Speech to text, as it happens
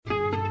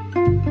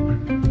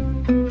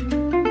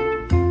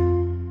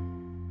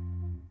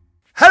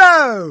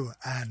Hello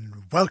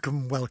and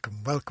welcome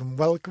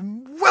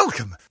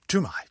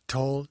to my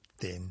Tall,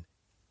 Thin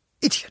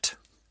Idiot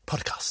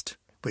podcast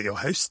with your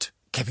host,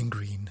 Kevin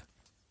Green.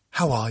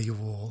 How are you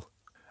all?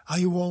 Are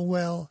you all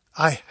well?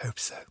 I hope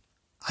so.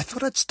 I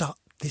thought I'd start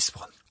this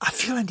one. I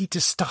feel I need to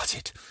start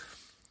it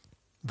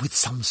with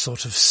some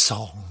sort of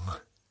song.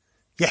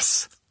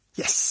 Yes,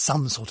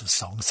 some sort of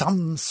song.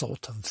 I'm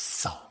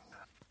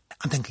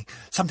thinking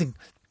something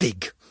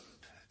big,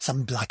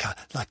 something like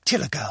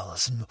Tiller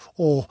Girls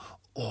or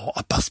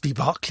a Busby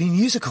Berkeley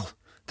musical.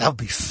 That would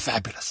be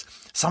fabulous.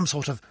 Some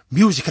sort of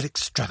musical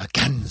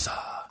extravaganza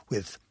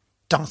with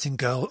dancing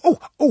girls.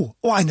 Oh,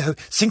 I know.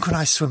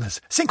 Synchronized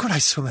swimmers.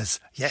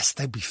 Yes,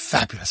 they'd be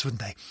fabulous,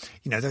 wouldn't they?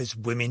 You know, those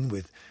women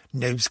with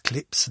nose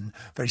clips and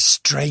very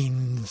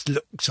strange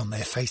looks on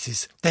their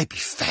faces. They'd be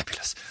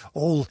fabulous.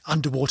 All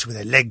underwater with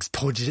their legs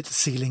pointed at the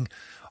ceiling.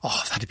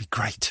 Oh, that'd be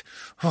great.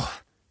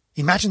 Oh,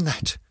 imagine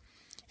that.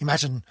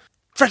 Imagine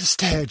Fred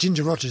Astaire,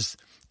 Ginger Rogers,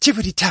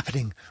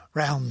 tippity-tappeting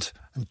round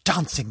and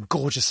dancing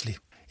gorgeously.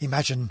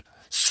 Imagine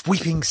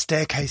sweeping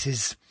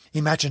staircases.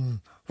 Imagine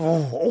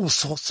all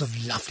sorts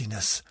of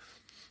loveliness,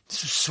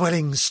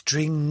 swelling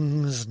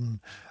strings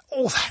and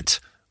all that.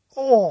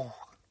 Oh,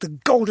 the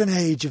golden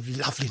age of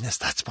loveliness.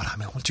 That's what I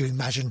want to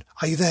imagine.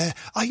 Are you there?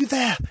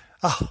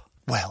 Oh,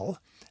 well,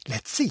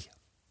 let's see.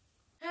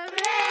 Hooray!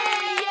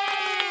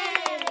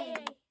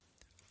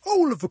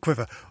 All of a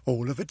quiver,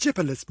 all of a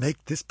chipper, let's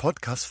make this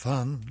podcast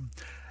fun.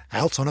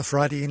 Out on a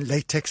Friday in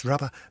latex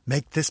rubber,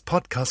 make this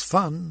podcast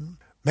fun.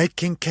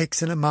 Making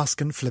cakes in a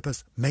mask and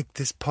flippers, make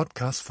this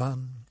podcast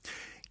fun.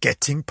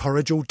 Getting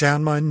porridge all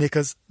down my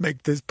knickers,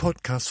 make this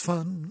podcast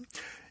fun.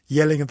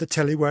 Yelling at the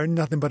telly wearing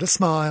nothing but a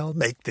smile,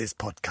 make this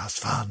podcast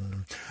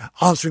fun.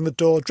 Answering the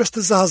door dressed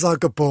as Zsa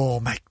Gabor,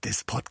 make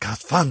this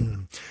podcast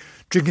fun.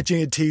 Drinking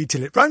ginger tea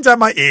till it runs out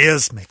my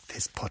ears, make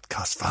this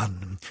podcast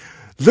fun.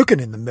 Looking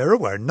in the mirror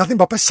wearing nothing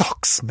but my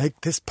socks, make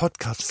this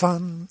podcast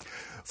fun.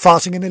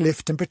 Farting in a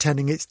lift and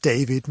pretending it's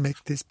David,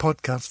 make this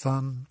podcast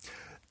fun.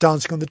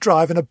 Dancing on the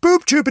drive in a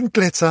boob tube and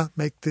glitter,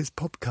 make this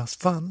podcast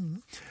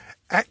fun.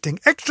 Acting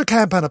extra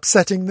camp and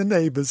upsetting the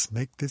neighbours,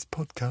 make this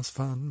podcast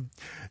fun.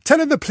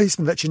 Telling the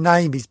policeman that your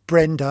name is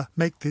Brenda,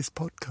 make this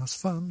podcast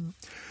fun.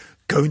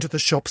 Going to the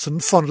shops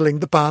and fondling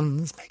the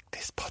buns, make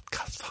this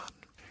podcast fun.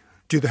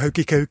 Do the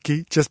hokey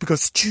cokey just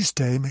because it's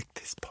Tuesday, make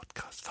this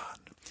podcast fun.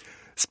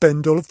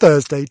 Spend all of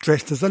Thursday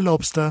dressed as a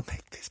lobster,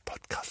 make this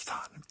podcast fun.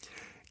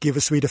 Give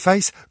a sweeter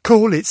face,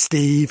 call it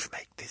Steve,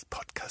 make this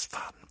podcast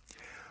fun.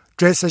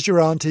 Dress as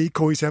your auntie,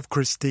 call yourself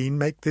Christine,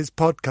 make this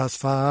podcast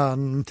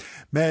fun.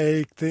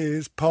 Make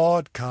this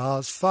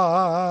podcast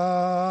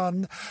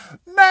fun.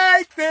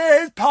 Make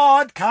this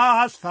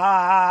podcast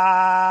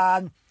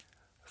fun.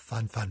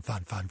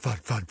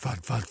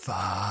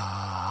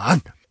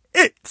 Fun.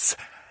 It's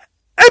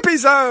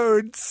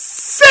episode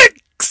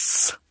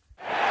 6!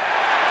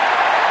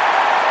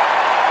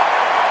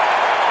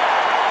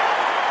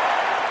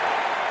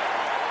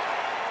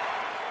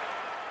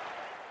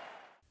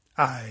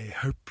 I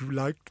hope you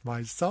liked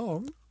my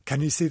song. Can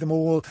you see them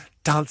all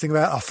dancing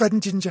about? Oh, Fred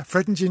and Ginger.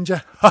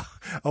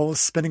 All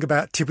spinning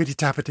about,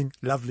 tippity-tappeting.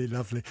 Lovely.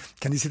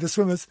 Can you see the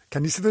swimmers?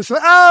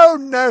 Oh,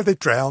 no, they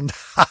drowned.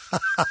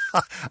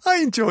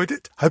 I enjoyed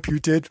it. Hope you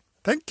did.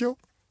 Thank you.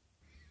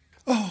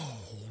 Oh,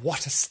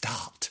 what a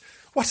start.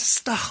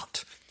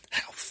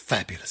 How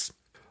fabulous.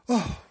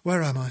 Oh,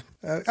 where am I?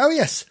 Oh,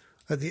 yes.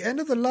 At the end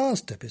of the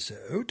last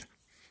episode,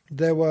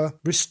 there were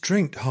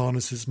restraint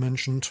harnesses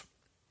mentioned.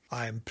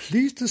 I am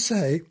pleased to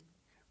say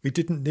we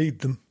didn't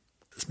need them.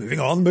 Let's moving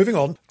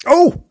on.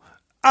 Oh,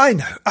 I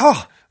know.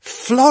 Oh,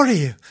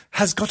 Florrie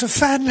has got a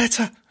fan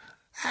letter.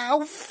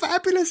 How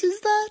fabulous is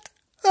that?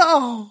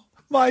 Oh,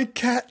 my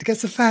cat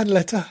gets a fan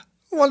letter.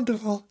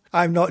 Wonderful.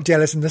 I'm not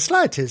jealous in the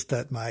slightest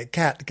that my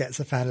cat gets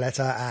a fan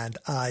letter and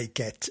I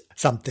get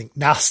something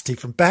nasty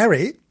from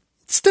Barry.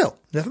 Still,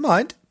 never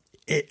mind.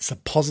 It's a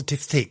positive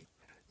thing.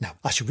 Now,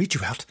 I shall read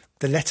you out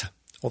the letter.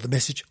 Or the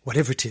message,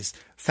 whatever it is,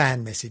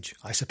 fan message,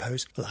 I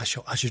suppose. Well, I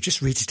shall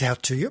just read it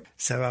out to you,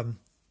 so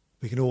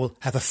we can all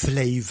have a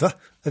flavour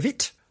of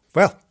it.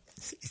 Well,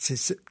 it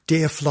says,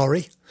 Dear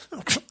Florrie,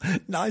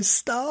 nice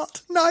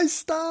start.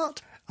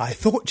 I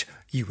thought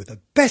you were the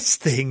best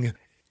thing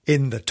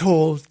in the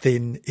Tall,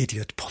 Thin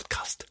Idiot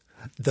podcast.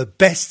 The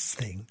best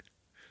thing.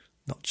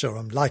 Not sure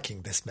I'm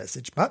liking this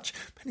message much,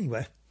 but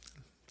anyway,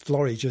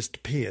 Florrie just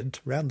appeared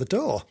round the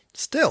door.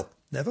 Still,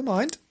 never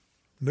mind.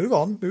 Move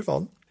on.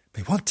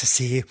 We want to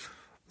see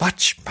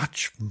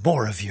much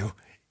more of you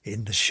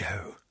in the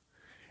show.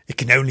 It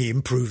can only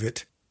improve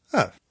it.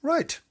 Oh,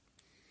 right.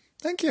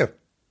 Thank you.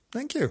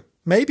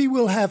 Maybe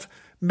we'll have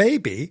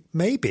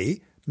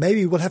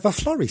a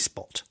Florrie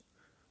spot.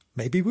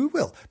 Maybe we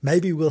will.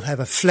 Maybe we'll have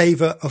a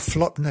flavour of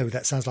No,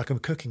 that sounds like I'm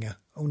cooking her.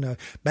 Oh no.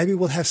 Maybe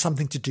we'll have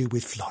something to do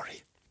with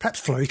Florrie. Perhaps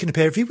Florrie can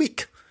appear every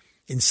week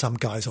in some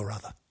guise or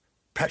other.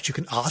 Perhaps you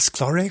can ask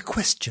Florrie a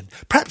question.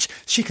 Perhaps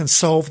she can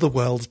solve the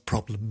world's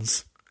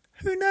problems.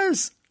 Who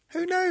knows?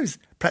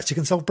 Perhaps you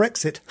can solve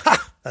Brexit.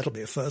 Ha! That'll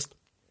be a first.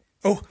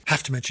 Oh,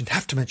 have to mention.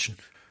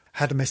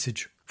 Had a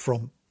message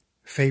from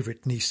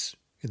favourite niece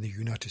in the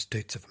United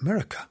States of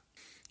America.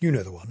 You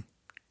know the one.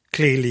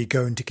 Clearly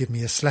going to give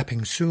me a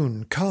slapping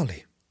soon,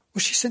 Carly.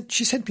 Well, she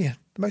sent me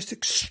the most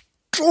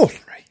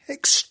extraordinary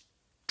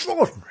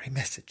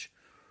message.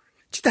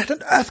 She'd had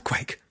an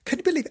earthquake. Can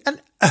you believe it?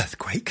 An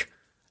earthquake?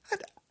 An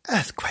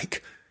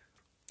earthquake?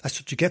 That's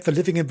what you get for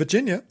living in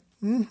Virginia.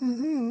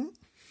 Mm-hmm.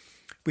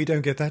 We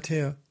don't get that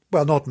here.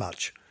 Well, not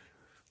much.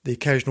 The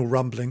occasional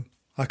rumbling.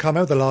 I can't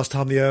remember the last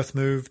time the earth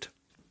moved.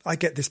 I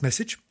get this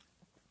message,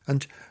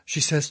 and she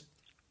says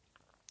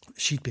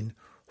she'd been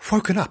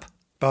woken up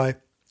by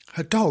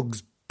her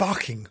dogs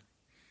barking.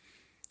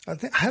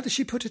 How did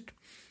she put it?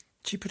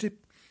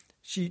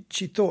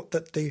 She thought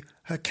that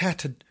her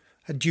cat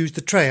had used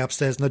the tray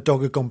upstairs and the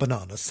dog had gone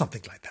bananas,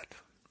 something like that.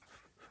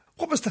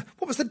 What was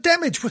the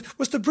damage?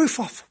 Was the roof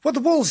off? Were the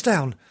walls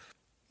down?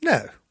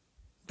 No,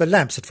 the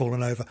lamps had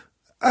fallen over.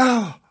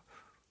 Oh,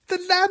 the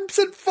lamps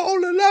had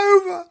fallen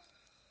over.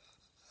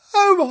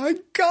 Oh my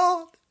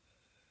God!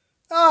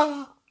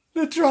 Ah,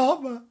 the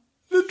drama.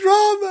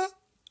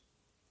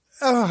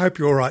 Oh, I hope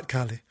you're all right,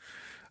 Carly.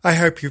 I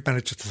hope you've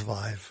managed to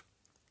survive.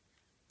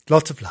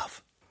 Lots of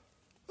love.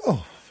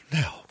 Oh,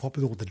 now, what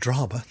with all the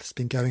drama that's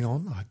been going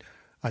on,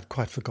 I'd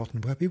quite forgotten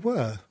where we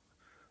were,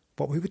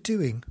 what we were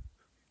doing.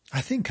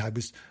 I think I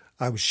was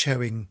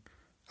showing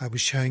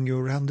you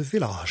around the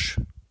village,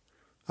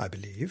 I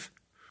believe.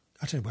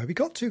 I don't know where we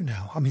got to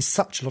now. I mean,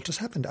 such a lot has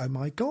happened. Oh,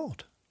 my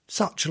God.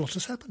 Such a lot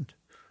has happened.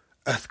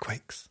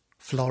 Earthquakes,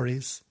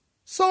 flurries,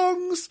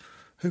 songs.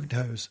 Who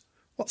knows?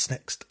 What's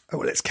next? Oh,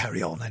 well, let's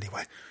carry on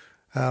anyway.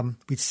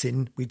 We'd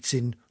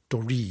seen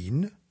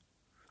Doreen,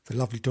 the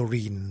lovely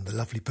Doreen, the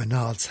lovely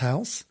Bernard's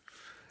house,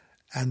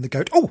 and the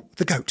goat. Oh,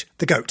 the goat.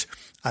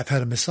 I've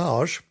had a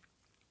massage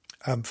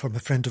from a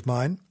friend of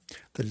mine,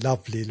 the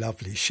lovely,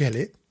 lovely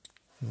Shelley.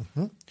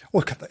 Mm-hmm.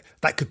 Or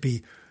that could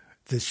be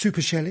the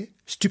super Shelley,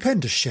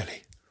 stupendous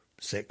Shelley,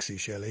 sexy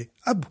Shelley.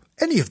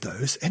 Any of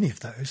those,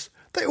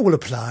 they all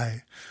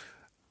apply.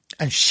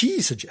 And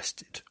she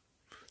suggested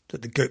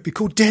that the goat be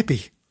called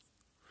Debbie.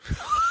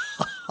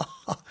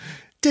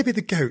 Debbie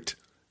the goat.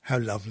 How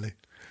lovely.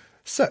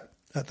 So,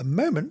 at the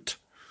moment,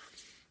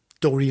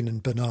 Doreen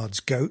and Bernard's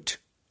goat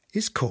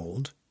is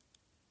called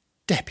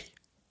Debbie.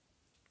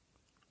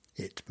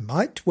 It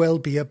might well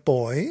be a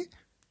boy,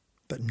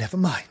 but never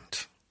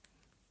mind.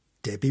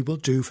 Debbie will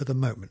do for the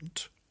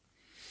moment.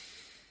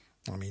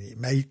 I mean,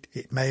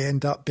 it may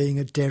end up being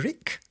a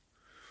Derek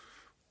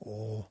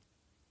or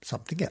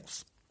something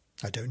else.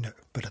 I don't know.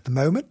 But at the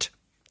moment,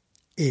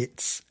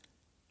 it's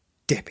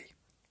Debbie.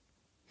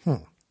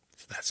 So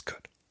that's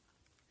good.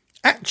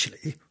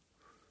 Actually,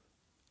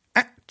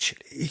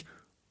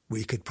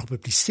 we could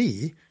probably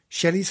see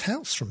Shelley's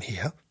house from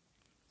here.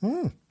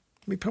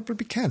 We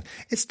probably can.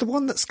 It's the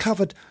one that's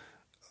covered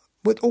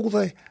with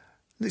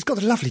it's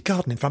got a lovely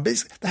garden in front,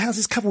 but the house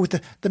is covered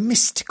with the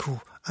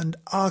mystical and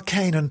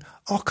arcane and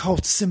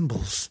occult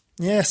symbols.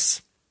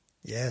 Yes,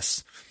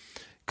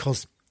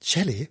 because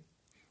Shelley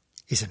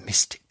is a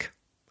mystic.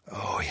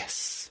 Oh,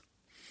 yes.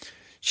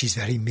 She's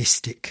very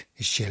mystic,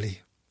 is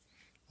Shelley.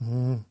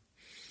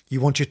 You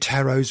want your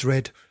tarots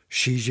read?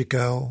 She's your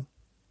girl.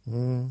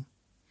 I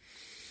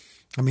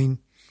mean,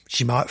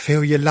 she might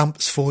feel your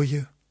lumps for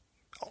you.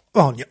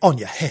 On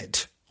your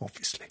head,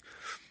 obviously.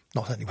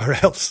 Not anywhere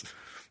else.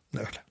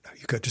 No,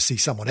 you go to see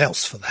someone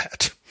else for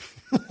that.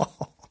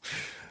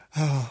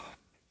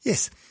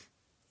 Yes,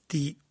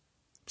 the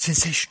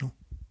sensational,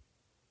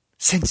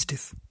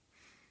 sensitive.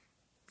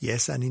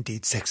 Yes, and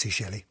indeed sexy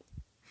Shelley.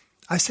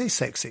 I say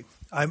sexy.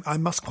 I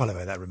must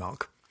qualify that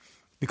remark,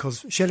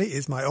 because Shelley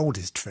is my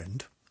oldest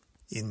friend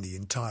in the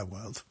entire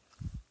world.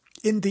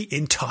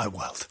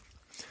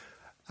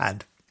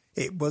 And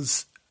it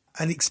was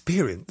an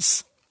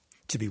experience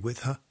to be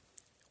with her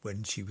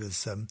when she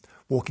was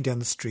walking down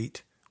the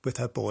street with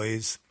her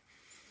boys.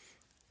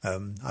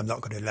 I'm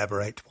not going to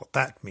elaborate what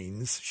that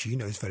means. She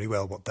knows very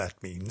well what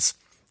that means.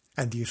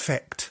 And the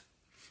effect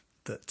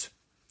that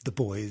the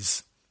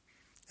boys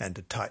and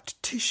a tight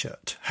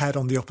T-shirt had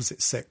on the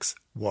opposite sex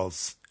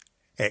was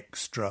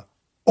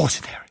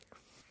extraordinary.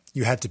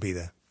 You had to be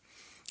there.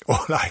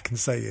 All I can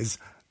say is,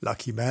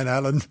 lucky man,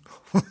 Alan.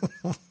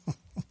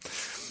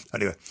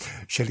 Anyway,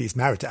 Shelley is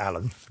married to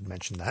Alan. I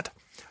mentioned that.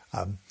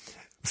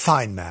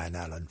 Fine man,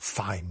 Alan.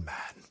 Fine man.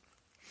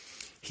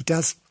 He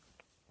does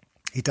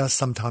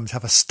sometimes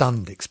have a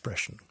stunned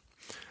expression.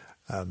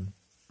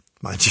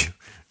 Mind you,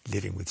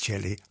 living with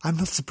Shelley, I'm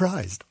not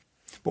surprised.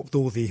 What with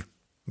all the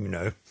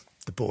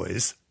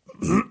boys,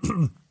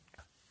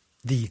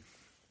 the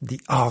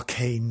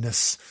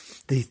arcaneness,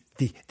 the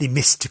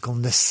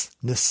mysticalness,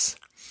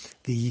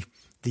 the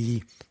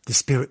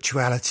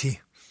spirituality,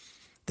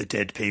 the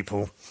dead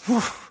people.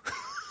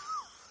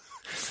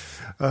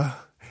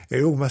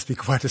 It all must be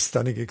quite a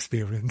stunning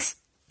experience.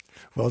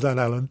 Well done,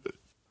 Alan.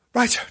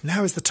 Right,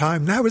 now is the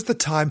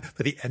time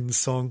for the end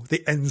song.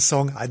 The end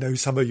song. I know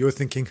some of you are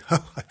thinking,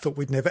 oh, I thought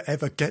we'd never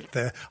ever get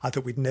there. I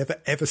thought we'd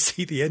never ever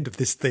see the end of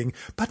this thing.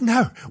 But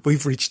no,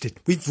 we've reached it.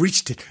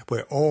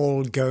 We're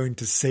all going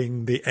to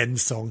sing the end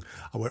song.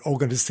 And we're all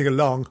going to sing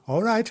along.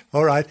 All right.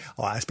 Oh,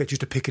 I expect you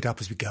to pick it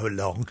up as we go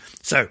along.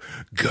 So,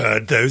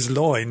 gird those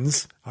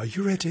loins. Are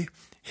you ready?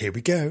 Here we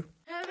go.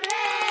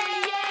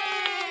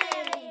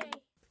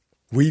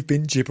 We've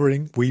been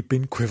gibbering, we've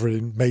been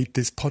quivering, made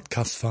this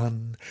podcast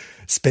fun.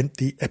 Spent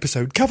the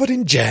episode covered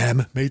in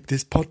jam, made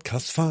this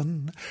podcast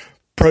fun.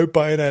 Probed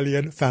by an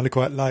alien, found I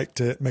quite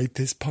liked it, made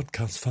this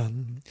podcast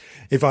fun.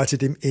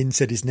 Invited him in,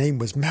 said his name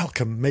was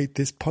Malcolm, made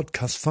this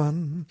podcast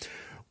fun.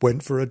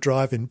 Went for a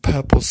drive in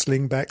purple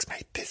slingbacks,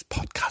 made this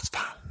podcast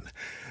fun.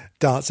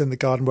 Danced in the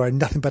garden wearing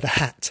nothing but a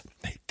hat,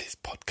 made this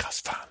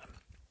podcast fun.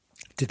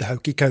 Did the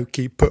hokey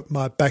cokey, put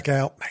my back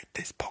out, made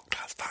this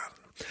podcast fun.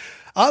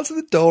 Answer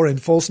the door in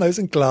false nose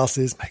and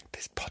glasses, make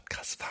this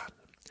podcast fun.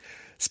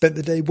 Spent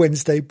the day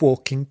Wednesday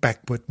walking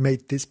backward,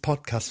 made this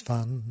podcast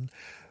fun.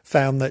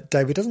 Found that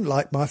David doesn't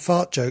like my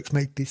fart jokes,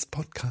 made this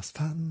podcast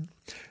fun.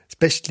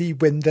 Especially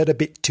when they're a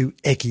bit too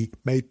eggy,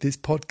 made this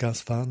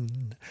podcast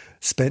fun.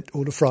 Spent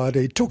all of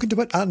Friday talking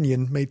to an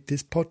onion, made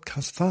this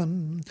podcast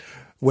fun.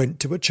 Went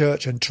to a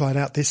church and tried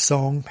out this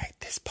song, made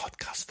this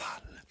podcast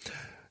fun.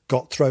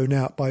 Got thrown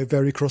out by a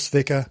very cross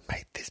vicar,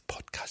 made this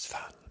podcast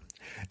fun.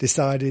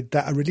 Decided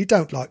that I really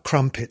don't like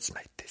crumpets,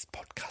 made this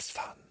podcast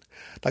fun.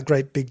 Like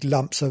great big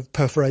lumps of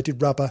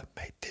perforated rubber,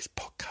 made this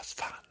podcast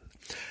fun.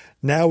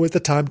 Now is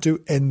the time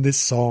to end this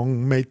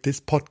song, made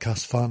this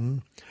podcast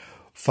fun.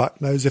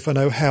 Fuck knows if I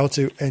know how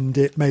to end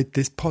it, made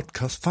this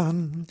podcast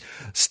fun.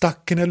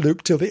 Stuck in a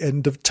loop till the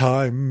end of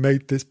time,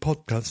 made this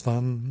podcast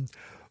fun.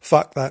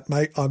 Fuck that,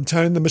 mate, I'm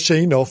turning the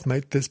machine off,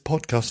 made this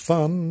podcast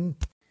fun.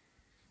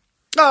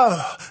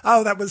 Oh,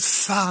 that was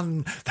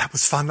fun. That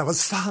was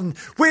fun.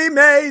 We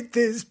made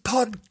this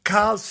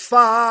podcast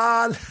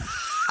fun.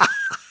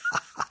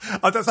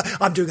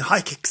 I'm doing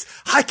high kicks.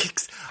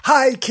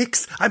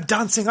 I'm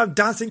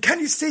dancing. Can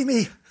you see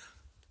me?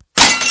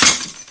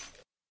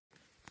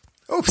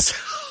 Oops.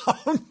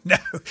 Oh, no.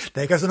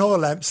 There goes an oil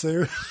lamp,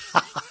 Sue.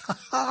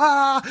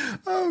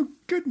 Oh,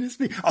 goodness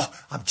me. Oh,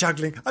 I'm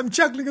juggling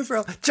as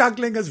well.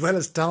 Juggling as well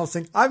as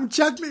dancing. I'm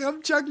juggling.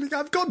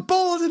 I've got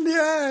balls in the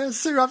air,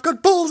 Sue. I've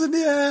got balls in the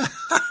air.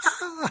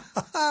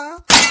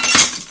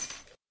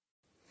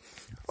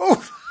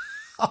 Oh,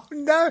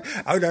 no.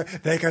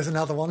 There goes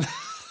another one.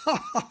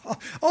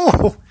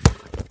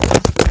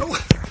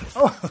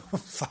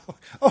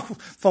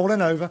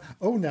 Falling over.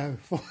 Oh, no.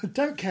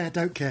 Don't care.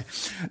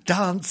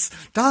 Dance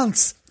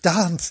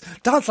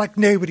like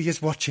nobody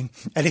is watching.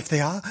 And if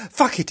they are,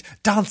 fuck it,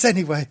 dance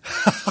anyway.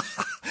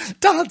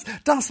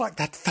 Dance like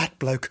that fat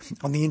bloke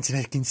on the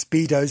internet in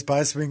Speedos by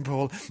a swimming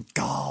pool.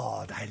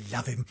 God, I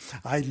love him.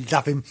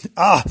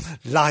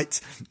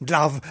 Light,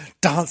 love,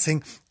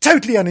 dancing,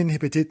 totally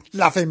uninhibited,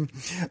 love him.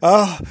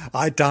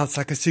 I dance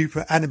like a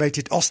super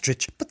animated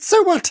ostrich, but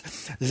so what?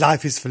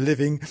 Life is for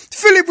living.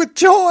 Fill it with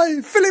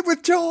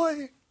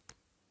joy.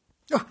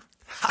 Oh,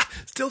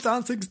 still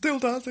dancing.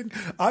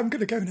 I'm going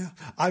to go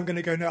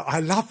now. I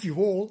love you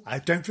all.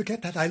 Don't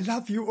forget that. I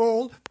love you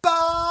all.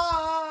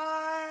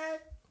 Bye.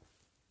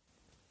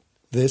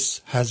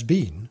 This has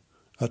been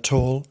a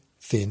Tall,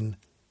 Thin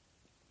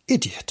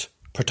Idiot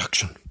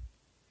production.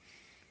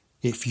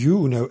 If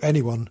you know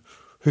anyone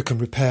who can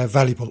repair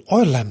valuable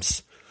oil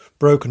lamps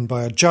broken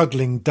by a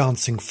juggling,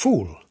 dancing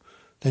fool,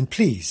 then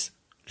please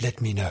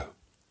let me know.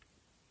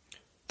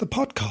 The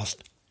podcast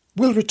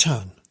will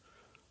return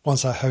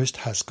once our host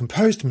has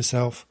composed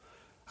himself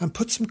and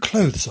put some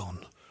clothes on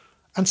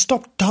and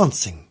stopped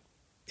dancing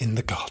in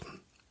the garden.